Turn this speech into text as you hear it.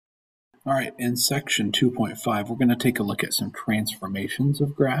All right, in section 2.5, we're going to take a look at some transformations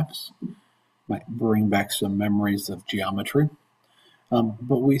of graphs. Might bring back some memories of geometry.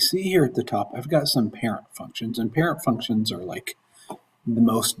 But we see here at the top, I've got some parent functions, and parent functions are like the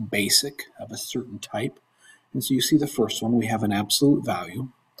most basic of a certain type. And so you see the first one, we have an absolute value.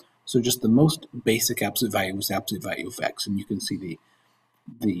 So just the most basic absolute value is the absolute value of x, and you can see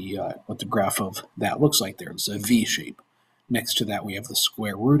what the graph of that looks like there. It's a V shape. Next to that, we have the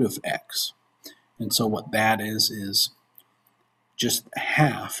square root of x. And so what that is just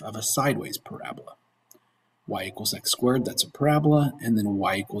half of a sideways parabola. Y equals x squared, that's a parabola, and then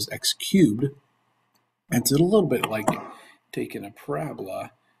y equals x cubed. And it's a little bit like taking a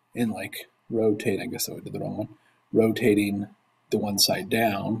parabola and like rotate, I guess I did the wrong one, rotating the one side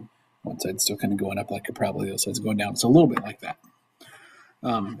down. One side's still kind of going up like a parabola, the other side's going down. It's a little bit like that.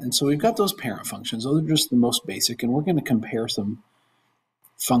 And so we've got those parent functions. Those are just the most basic, and we're going to compare some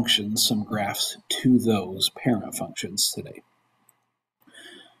functions, some graphs to those parent functions today.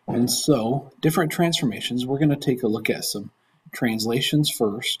 And so different transformations, we're going to take a look at some translations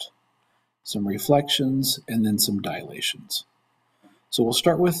first, some reflections, and then some dilations. So we'll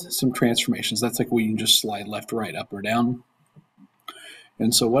start with some transformations. That's like where you can just slide left, right, up, or down.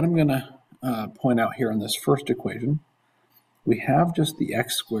 And so what I'm going to point out here in this first equation, we have just the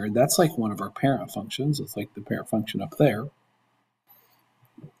x squared. That's like one of our parent functions. It's like the parent function up there,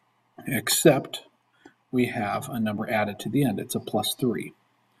 except we have a number added to the end. It's a plus 3.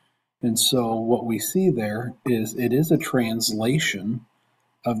 And so what we see there is it is a translation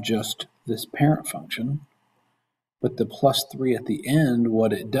of just this parent function, but the plus 3 at the end,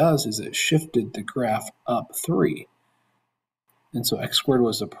 what it does is it shifted the graph up 3. And so x squared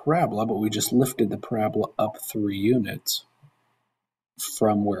was a parabola, but we just lifted the parabola up 3 units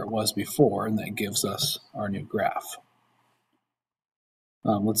from where it was before, and that gives us our new graph.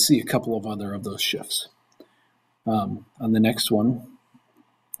 Let's see a couple of other of those shifts. On the next one,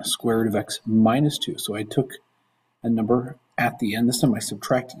 square root of x minus 2. So I took a number at the end. This time I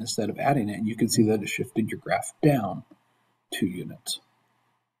subtracted instead of adding it, and you can see that it shifted your graph down 2 units.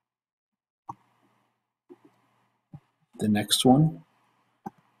 The next one,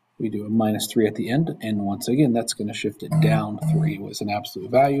 we do a minus 3 at the end, and once again, that's going to shift it down 3. It was an absolute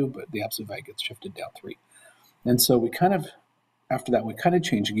value, but the absolute value gets shifted down 3. And so we kind of, after that, we kind of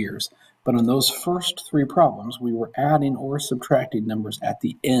change gears. But on those first 3 problems, we were adding or subtracting numbers at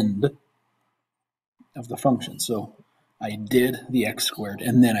the end of the function. So I did the x squared,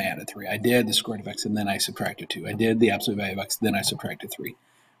 and then I added 3. I did the square root of x, and then I subtracted 2. I did the absolute value of x, then I subtracted 3.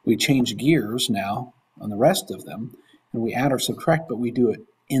 We change gears now on the rest of them, and we add or subtract, but we do it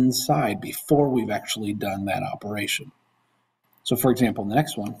inside before we've actually done that operation. So for example, in the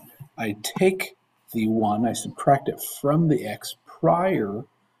next one, I take the 1, I subtract it from the x prior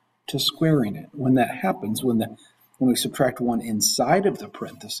to squaring it. When that happens, when we subtract 1 inside of the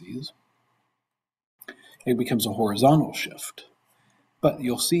parentheses, it becomes a horizontal shift. But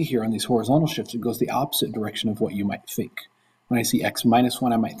you'll see here on these horizontal shifts, it goes the opposite direction of what you might think. When I see x minus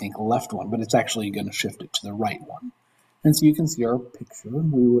 1, I might think left 1, but it's actually going to shift it to the right 1. And so you can see our picture.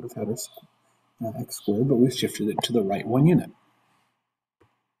 We would have had our x squared, but we've shifted it to the right 1 unit.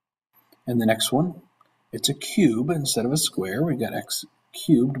 And the next one, it's a cube instead of a square. We got x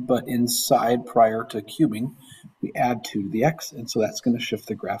cubed, but inside prior to cubing, we add 2 to the x, and so that's going to shift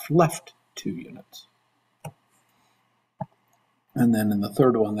the graph left 2 units. And then in the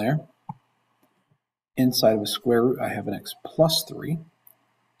third one there, inside of a square root, I have an x plus 3.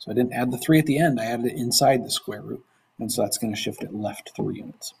 So I didn't add the 3 at the end, I added it inside the square root. And so that's going to shift it left 3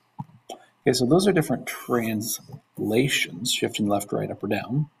 units. Okay, so those are different translations, shifting left, right, up, or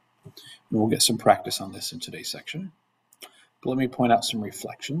down. And we'll get some practice on this in today's section. But let me point out some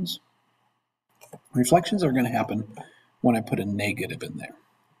reflections. Reflections are going to happen when I put a negative in there.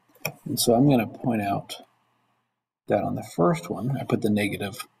 And so I'm going to point out that on the first one, I put the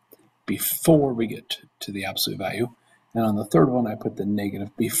negative before we get to the absolute value. And on the third one, I put the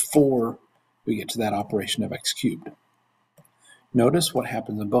negative before we get to that operation of x cubed. Notice what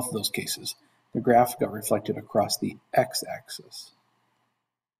happens in both of those cases. The graph got reflected across the x-axis.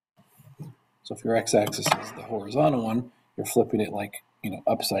 So if your x-axis is the horizontal one, you're flipping it like,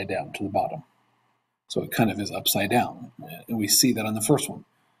 upside down to the bottom. So it kind of is upside down. And we see that on the first one.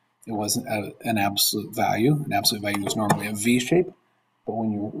 It wasn't an absolute value. An absolute value was normally a V shape, but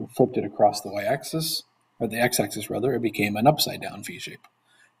when you flipped it across the y-axis, or the x-axis rather, it became an upside down V shape.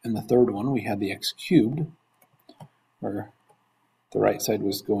 And the third one, we had the x cubed, where the right side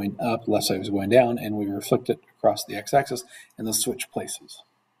was going up, left side was going down, and we reflect it across the x-axis, and they'll switch places.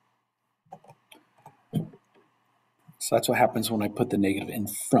 So that's what happens when I put the negative in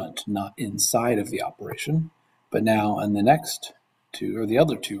front, not inside of the operation. But now on the next two, or the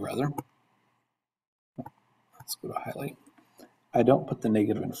other two rather, let's go to highlight. I don't put the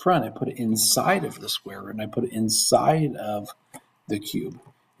negative in front, I put it inside of the square root, and I put it inside of the cube.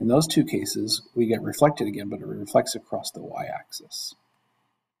 In those two cases, we get reflected again, but it reflects across the y-axis.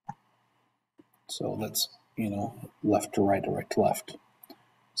 So that's, left to right to left.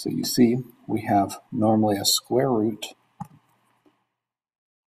 So you see, we have normally a square root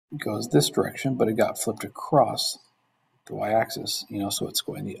goes this direction, but it got flipped across the y-axis, so it's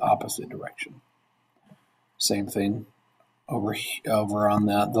going the opposite direction. Same thing over on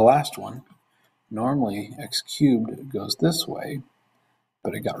the last one. Normally x cubed goes this way,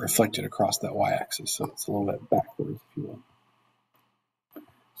 but it got reflected across that y-axis, so it's a little bit backwards, if you will.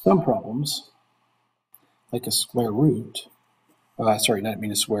 Some problems, like a square root, sorry, not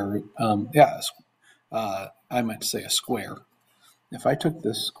mean a square root, I meant to say a square. If I took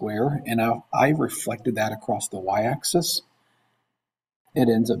this square and I reflected that across the y-axis, it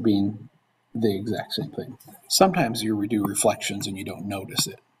ends up being the exact same thing. Sometimes you do reflections and you don't notice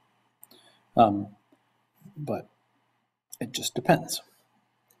it, but it just depends.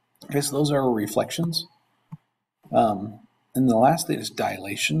 Okay, so those are reflections. And the last thing is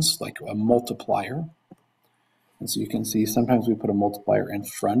dilations, like a multiplier. And so you can see sometimes we put a multiplier in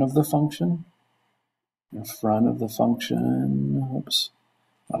front of the function. Oops,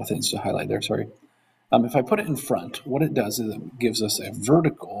 a lot of things to highlight there, sorry. If I put it in front, what it does is it gives us a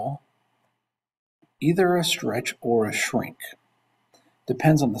vertical, either a stretch or a shrink.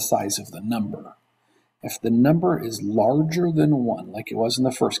 Depends on the size of the number. If the number is larger than 1, like it was in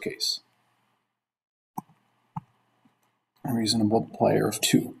the first case, I'm using a multiplier of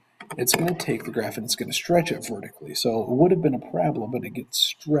 2, it's going to take the graph and it's going to stretch it vertically. So it would have been a parabola, but it gets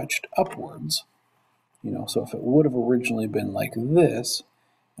stretched upwards. So if it would have originally been like this,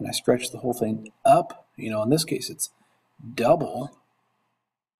 and I stretch the whole thing up, in this case it's double,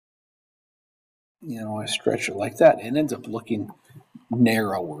 I stretch it like that, it ends up looking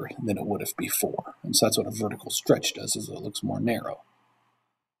narrower than it would have before. And so that's what a vertical stretch does, is it looks more narrow.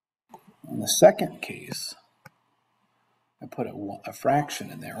 In the second case, I put a fraction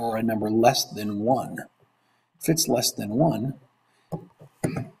in there, or a number less than 1. If it's less than 1,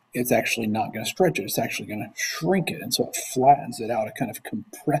 it's actually not going to stretch it. It's actually going to shrink it. And so it flattens it out. It kind of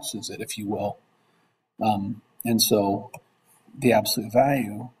compresses it, if you will. And so the absolute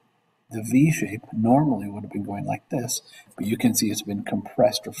value, the V shape, normally would have been going like this, but you can see it's been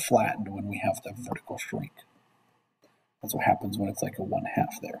compressed or flattened when we have the vertical shrink. That's what happens when it's like a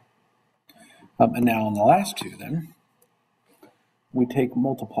 1/2 there. And now on the last two then, we take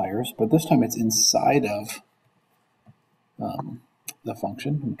multipliers, but this time it's inside of the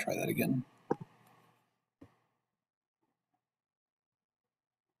function. Let me try that again.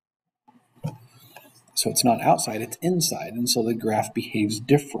 So it's not outside, it's inside, and so the graph behaves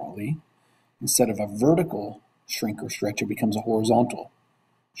differently. Instead of a vertical shrink or stretch, it becomes a horizontal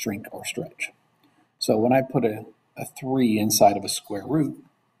shrink or stretch. So when I put a 3 inside of a square root,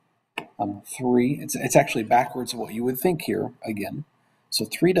 3, it's actually backwards of what you would think here again. So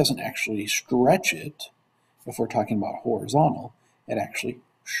 3 doesn't actually stretch it. If we're talking about horizontal, it actually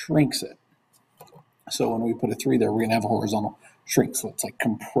shrinks it. So when we put a 3 there, we're going to have a horizontal shrink. So it's like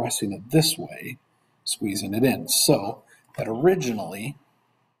compressing it this way, squeezing it in. So that originally,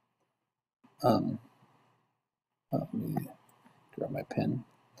 let me grab my pen.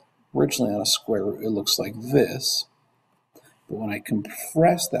 Originally on a square root, it looks like this. But when I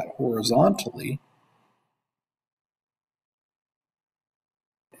compress that horizontally,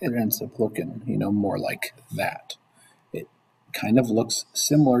 it ends up looking, more like that. It kind of looks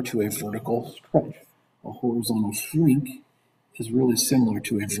similar to a vertical stretch. A horizontal shrink is really similar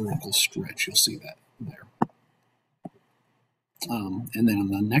to a vertical stretch. You'll see that there. And then on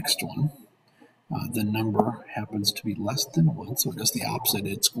the next one, the number happens to be less than 1, so it does the opposite.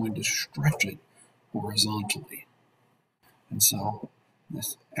 It's going to stretch it horizontally. And so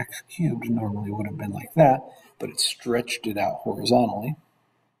this x cubed normally would have been like that, but it stretched it out horizontally.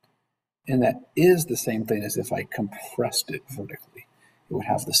 And that is the same thing as if I compressed it vertically. It would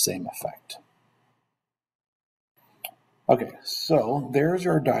have the same effect. Okay, so there's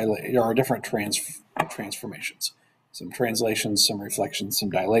our different transformations. Some translations, some reflections, some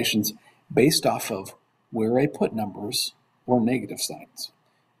dilations, based off of where I put numbers or negative signs,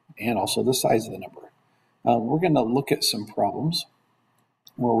 and also the size of the number. We're going to look at some problems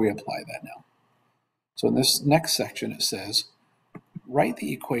where we apply that now. So in this next section, it says, write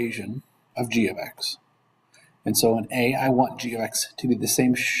the equation of g of x. And so in A, I want g of x to be the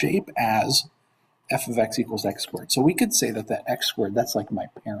same shape as f of x equals x squared. So we could say that that x squared, that's like my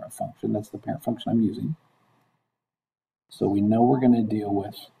parent function. That's the parent function I'm using. So we know we're going to deal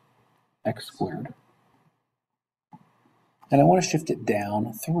with x squared. And I want to shift it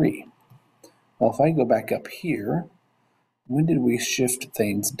down 3. Well, if I go back up here, when did we shift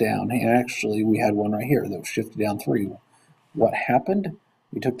things down? And actually, we had one right here that was shifted down 3. What happened?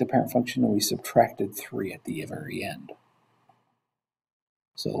 We took the parent function and we subtracted 3 at the very end.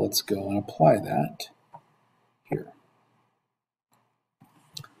 So let's go and apply that here.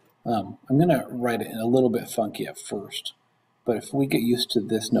 I'm going to write it in a little bit funky at first, but if we get used to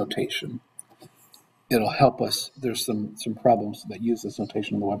this notation, it'll help us. There's some problems that use this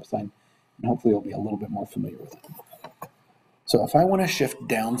notation on the website, and hopefully you'll be a little bit more familiar with it. So if I want to shift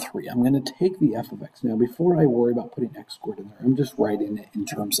down 3, I'm going to take the f of x. Now, before I worry about putting x squared in there, I'm just writing it in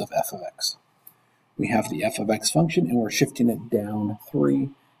terms of f of x. We have the f of x function, and we're shifting it down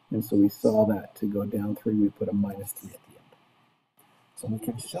 3. And so we saw that to go down 3, we put a minus 3 at the end. So we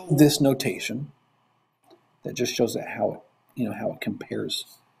can show this notation that just shows that how it compares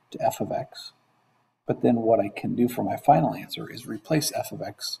to f of x. But then what I can do for my final answer is replace f of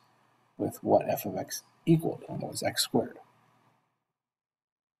x with what f of x equaled, and that was x squared.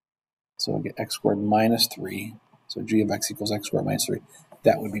 So I get x squared minus 3. So g of x equals x squared minus 3.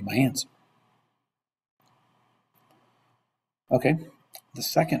 That would be my answer. Okay, the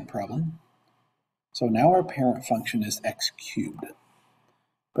second problem. So now our parent function is x cubed.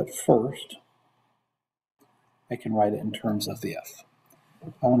 But first, I can write it in terms of the f.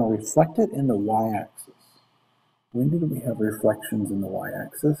 I want to reflect it in the y-axis. When did we have reflections in the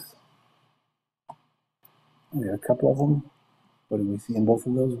y-axis? We had a couple of them. What did we see in both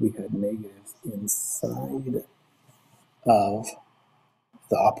of those? We had negatives inside of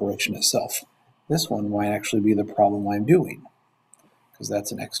the operation itself. This one might actually be the problem I'm doing, because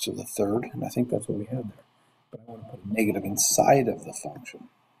that's an x to the third, and I think that's what we had there. But I want to put a negative inside of the function.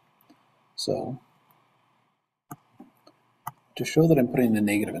 So, to show that I'm putting the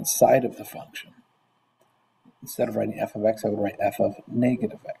negative inside of the function, instead of writing f of x, I would write f of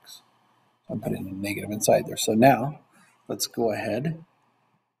negative x. So I'm putting a negative inside there. So now, let's go ahead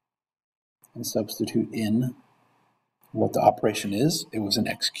and substitute in what the operation is. It was an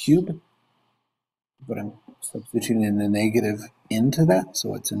x cubed, but I'm substituting in the negative into that,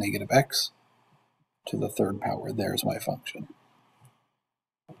 so it's a negative x to the third power. There's my function.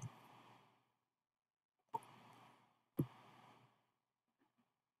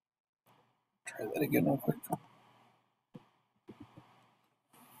 Try that again real quick.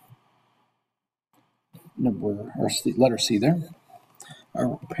 Letter C there.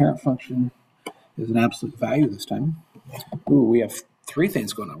 Our parent function is an absolute value this time. Ooh, we have 3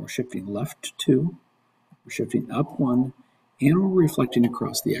 things going on. We're shifting left 2, we're shifting up 1, and we're reflecting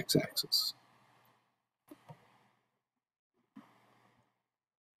across the x-axis.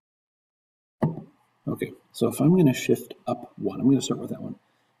 Okay, so if I'm going to shift up 1, I'm going to start with that one.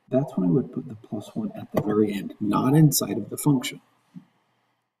 That's when I would put the plus 1 at the very end, not inside of the function.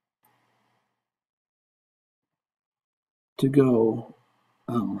 To go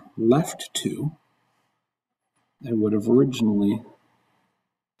left 2, I would have originally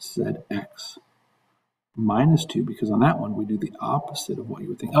said x minus 2, because on that one we do the opposite of what you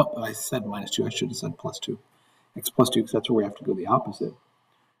would think. Oh, I said minus 2. I should have said plus 2. X plus 2, because that's where we have to go the opposite.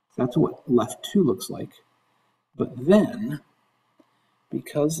 That's what left 2 looks like. But then,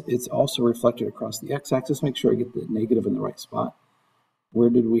 because it's also reflected across the x-axis, make sure I get the negative in the right spot.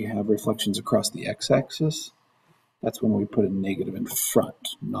 Where did we have reflections across the x-axis? That's when we put a negative in front,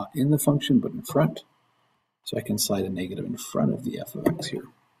 not in the function, but in front. So I can slide a negative in front of the f of x here.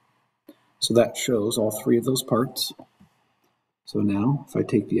 So that shows all 3 of those parts. So now, if I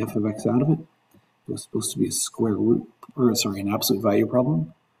take the f of x out of it, it was supposed to be a square root, or sorry, an absolute value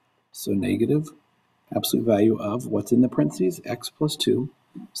problem. So negative, absolute value of what's in the parentheses, x plus 2.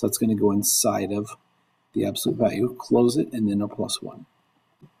 So that's going to go inside of the absolute value, close it, and then a plus 1.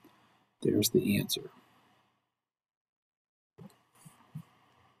 There's the answer.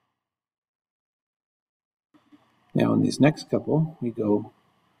 Now in these next couple, we go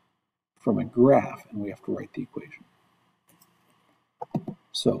from a graph, and we have to write the equation.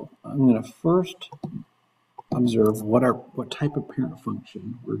 So I'm going to first observe what type of parent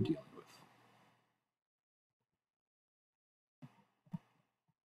function we're dealing with.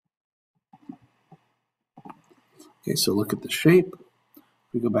 Okay, so look at the shape.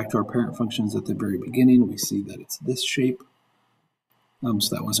 If we go back to our parent functions at the very beginning, we see that it's this shape.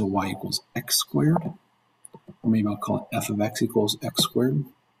 So that was a y equals x squared. Or maybe I'll call it f of x equals x squared.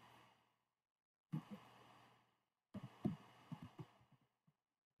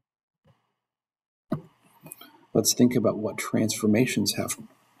 let's think about what transformations have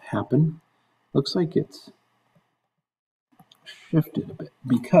happened. Looks like it's shifted a bit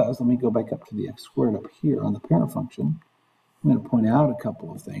because, let me go back up to the x squared up here on the parent function. I'm going to point out a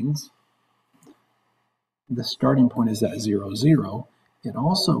couple of things. The starting point is at 0, 0. It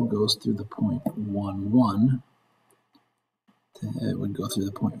also goes through the point 1, 1. It would go through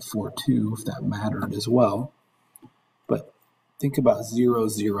the point 4, 2 if that mattered as well. But think about 0,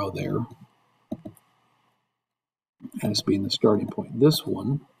 0 there as being the starting point. This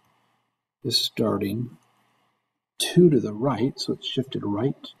one is starting 2 to the right, so it's shifted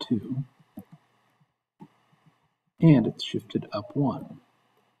right 2, and it's shifted up 1.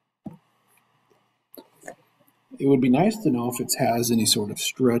 It would be nice to know if it has any sort of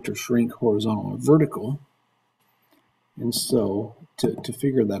stretch or shrink, horizontal or vertical. And so to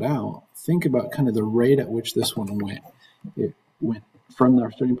figure that out, think about kind of the rate at which this one went. It went from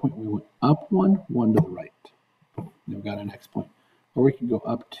our starting point, we went up 1, 1 to the right. Then we got our next point. Or we could go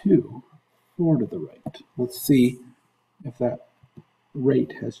up 2, 4 to the right. Let's see if that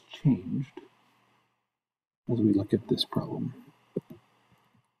rate has changed as we look at this problem.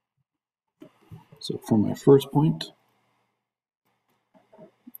 So from my first point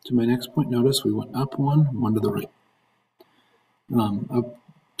to my next point, notice we went up 1, 1 to the right. Up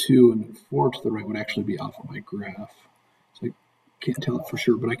 2 and 4 to the right would actually be off of my graph. So I can't tell it for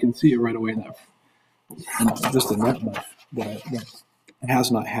sure, but I can see it right away in that. And just in that much, that it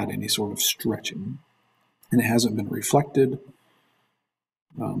has not had any sort of stretching. And it hasn't been reflected.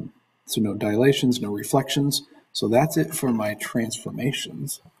 So no dilations, no reflections. So that's it for my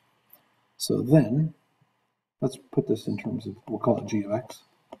transformations. So then, let's put this in terms of, we'll call it g of x.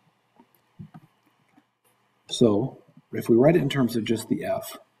 So if we write it in terms of just the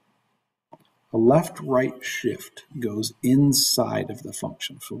f, a left-right shift goes inside of the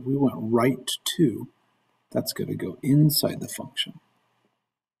function. So if we went right 2, that's going to go inside the function.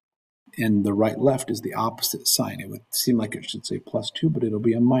 And the right-left is the opposite sign. It would seem like it should say +2, but it'll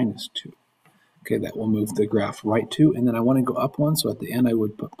be a -2. Okay, that will move the graph right 2, and then I want to go up 1, so at the end I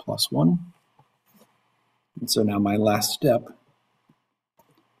would put +1. And so now my last step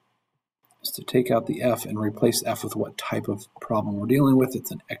is to take out the f and replace f with what type of problem we're dealing with.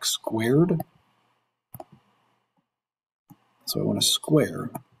 It's an x squared. So I want to square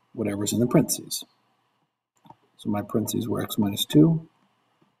whatever's in the parentheses. So my parentheses were x minus 2.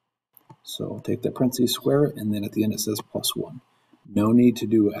 So I'll take that parentheses, square it, and then at the end it says +1. No need to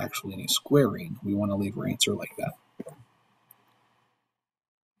do actually any squaring. We want to leave our answer like that.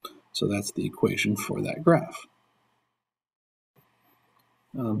 So that's the equation for that graph.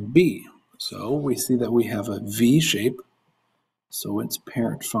 B. So we see that we have a V shape. So its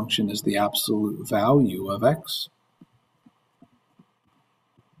parent function is the absolute value of x.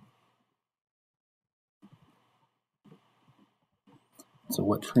 So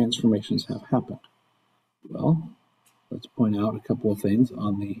what transformations have happened? Well, let's point out a couple of things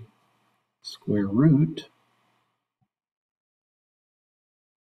on the square root.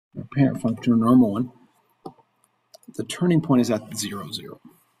 Our parent function, our normal one, the turning point is at 0, 0.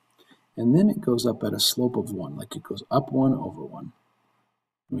 And then it goes up at a slope of 1, like it goes up 1 over 1.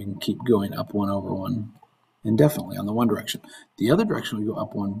 We can keep going up 1 over 1 indefinitely on the one direction. The other direction we go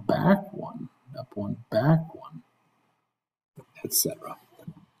up 1, back 1, up 1, back 1, etc.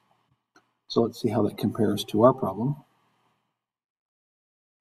 So let's see how that compares to our problem.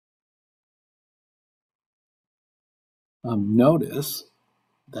 Notice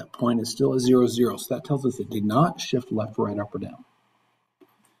that point is still a 0, 0, so that tells us it did not shift left, right, up, or down.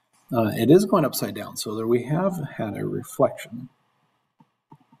 It is going upside down, so there we have had a reflection.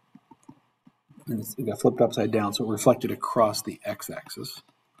 And it got flipped upside down, so it reflected across the x-axis.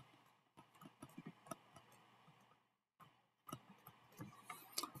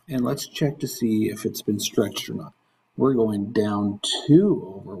 And let's check to see if it's been stretched or not. We're going down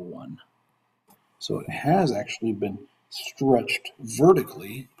 2 over 1. So it has actually been stretched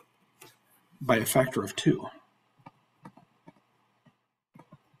vertically by a factor of 2.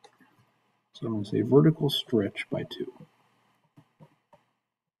 So I'm going to say vertical stretch by 2.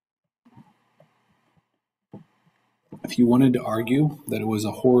 If you wanted to argue that it was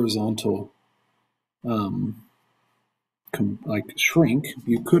a horizontal like shrink,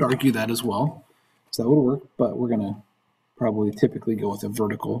 you could argue that as well. So that would work, but we're going to probably typically go with a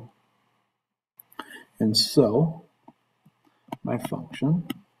vertical. And so my function,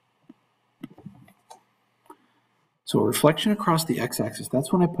 so a reflection across the x-axis,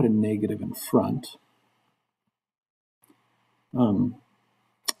 that's when I put a negative in front. And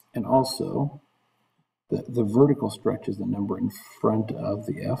also, the vertical stretch is the number in front of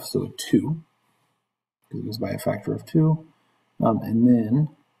the f, so a 2. because it was by a factor of 2. And then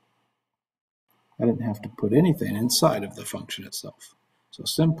I didn't have to put anything inside of the function itself. So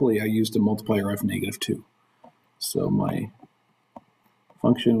simply I used a multiplier of -2. So my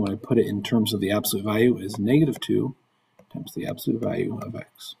function, when I put it in terms of the absolute value, is -2 times the absolute value of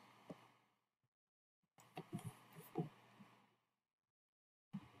x.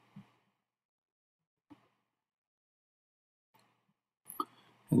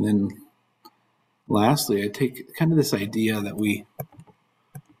 And then lastly, I take kind of this idea that we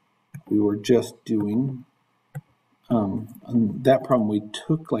were just doing. On that problem, we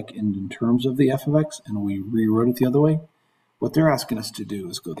took like in terms of the f of x and we rewrote it the other way. What they're asking us to do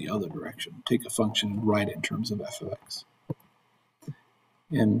is go the other direction, take a function and write it in terms of f of x.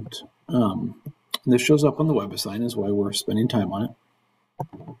 And this shows up on the web assign, is why we're spending time on it.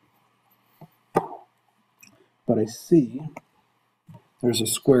 But I see there's a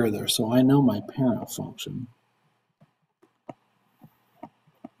square there, so I know my parent function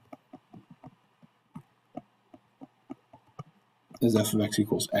is f of x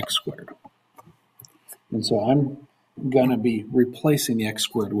equals x squared. And so I'm going to be replacing the x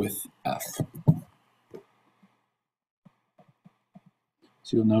squared with f.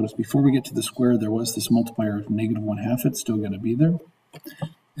 So you'll notice before we get to the square, there was this multiplier of -1/2. It's still going to be there.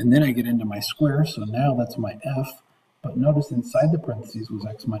 And then I get into my square, so now that's my f. But notice inside the parentheses was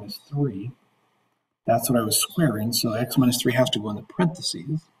x minus 3. That's what I was squaring, so x minus 3 has to go in the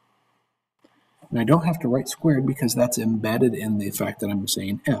parentheses. And I don't have to write squared because that's embedded in the fact that I'm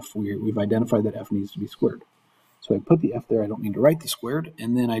saying f. We've identified that f needs to be squared. So I put the f there, I don't need to write the squared,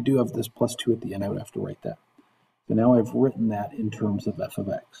 and then I do have this plus 2 at the end, I would have to write that. So now I've written that in terms of f of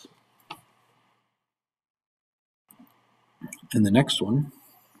x. And the next one,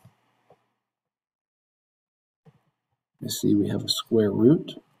 you see we have a square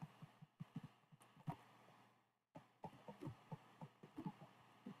root.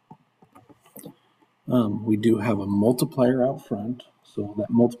 We do have a multiplier out front, so that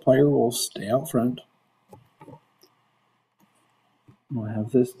multiplier will stay out front. We'll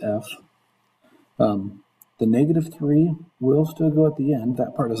have this f. The -3 will still go at the end.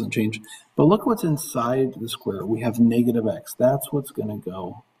 That part doesn't change. But look what's inside the square. We have -x. That's what's going to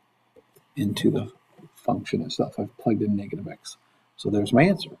go into the function itself. I've plugged in -x. So there's my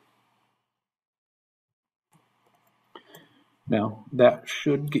answer. Now, that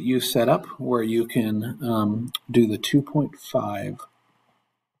should get you set up where you can do the 2.5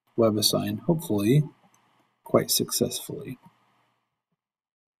 WebAssign, hopefully quite successfully.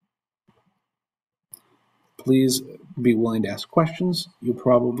 Please be willing to ask questions. You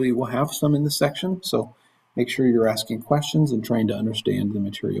probably will have some in this section, so make sure you're asking questions and trying to understand the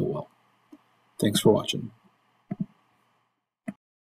material well. Thanks for watching.